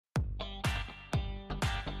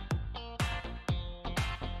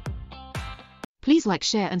Please like,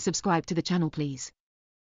 share and subscribe to the channel, please.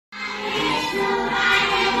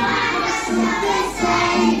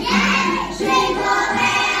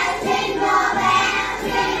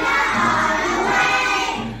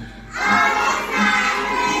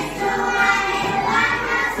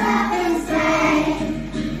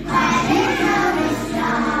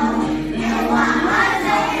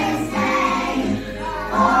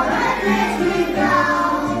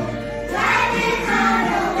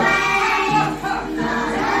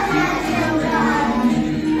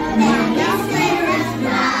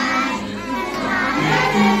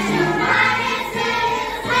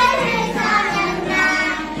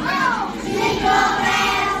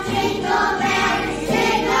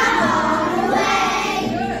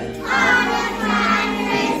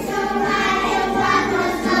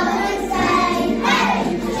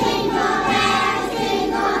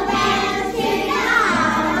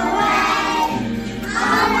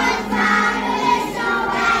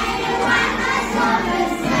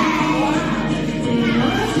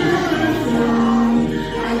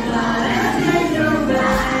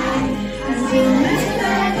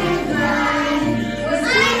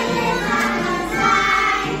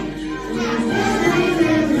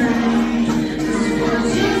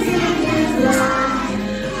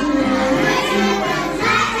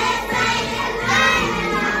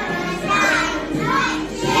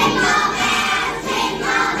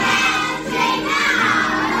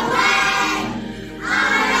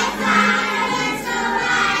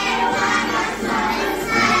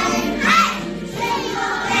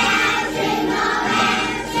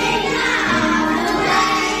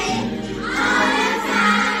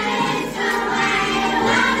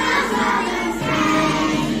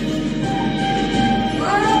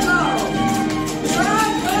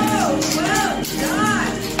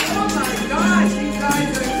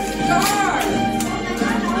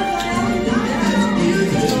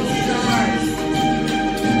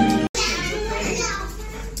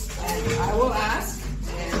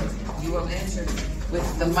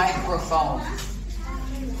 With the microphone.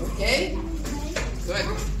 Okay? Good.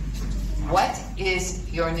 What is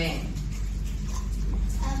your name?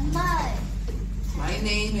 Mud. My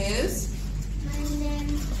name is? My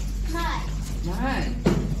name Mud. Mud.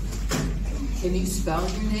 Can you spell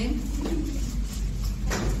your name?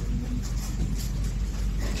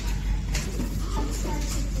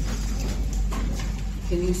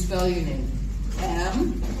 Can you spell your name?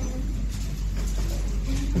 M?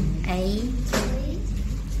 A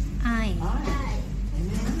I.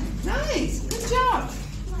 Nice. Good job.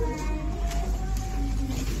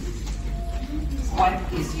 What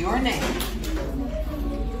is your name?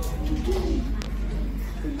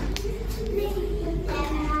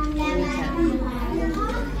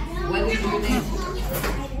 What is your name?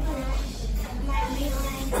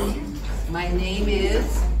 My name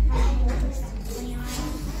is?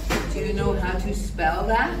 Do you know how to spell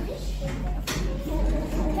that?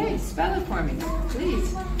 Okay, spell it for me,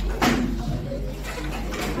 please.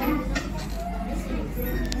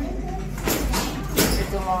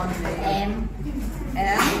 It's a long name.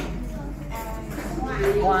 M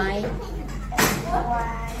Y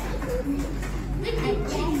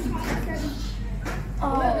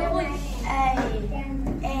O A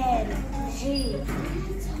N G.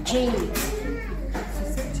 G.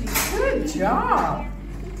 Good job.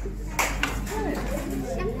 Good.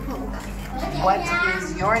 What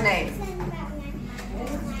is your name?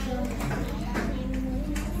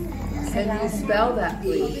 Can you spell that,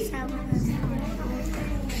 please?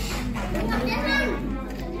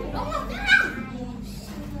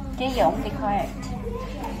 Trí Dũng, be quiet.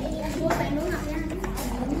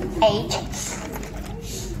 H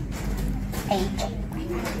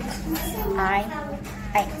I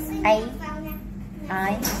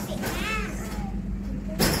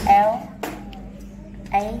L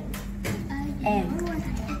A N.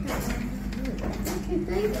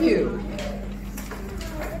 Thank you.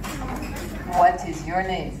 What is your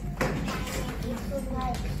name?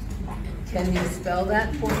 Can you spell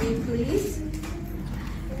that for me, please?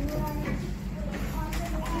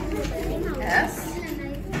 S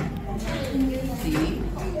T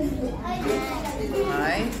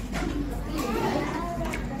I.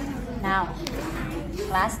 Nào,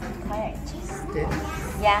 class quiet. Did.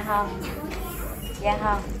 Dạ không? Dạ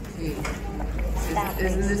không?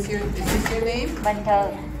 Is this your name? Bình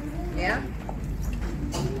thường. Yeah?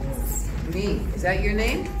 Me. Is that your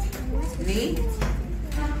name? Me?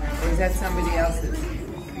 Or is that somebody else's?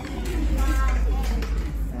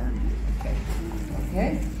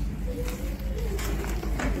 Okay.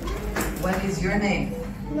 What is your name?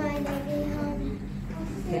 My name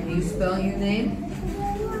is Can you spell your name?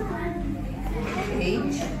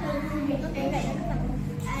 H.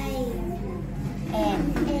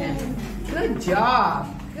 N. Good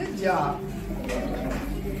job. Good job.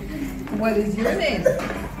 What is your name?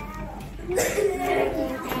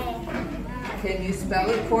 Can you spell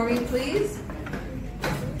it for me, please?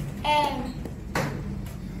 N.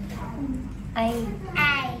 A.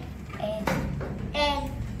 N.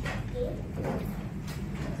 N.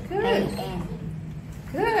 Good. N.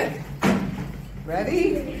 Good.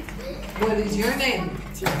 Ready? What is your name?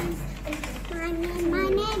 My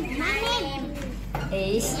name.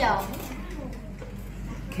 Is.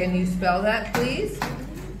 Can you spell that, please?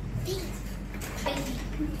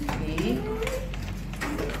 B.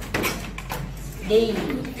 D.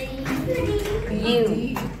 U.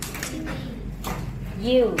 D.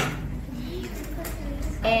 U.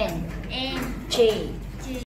 N. G.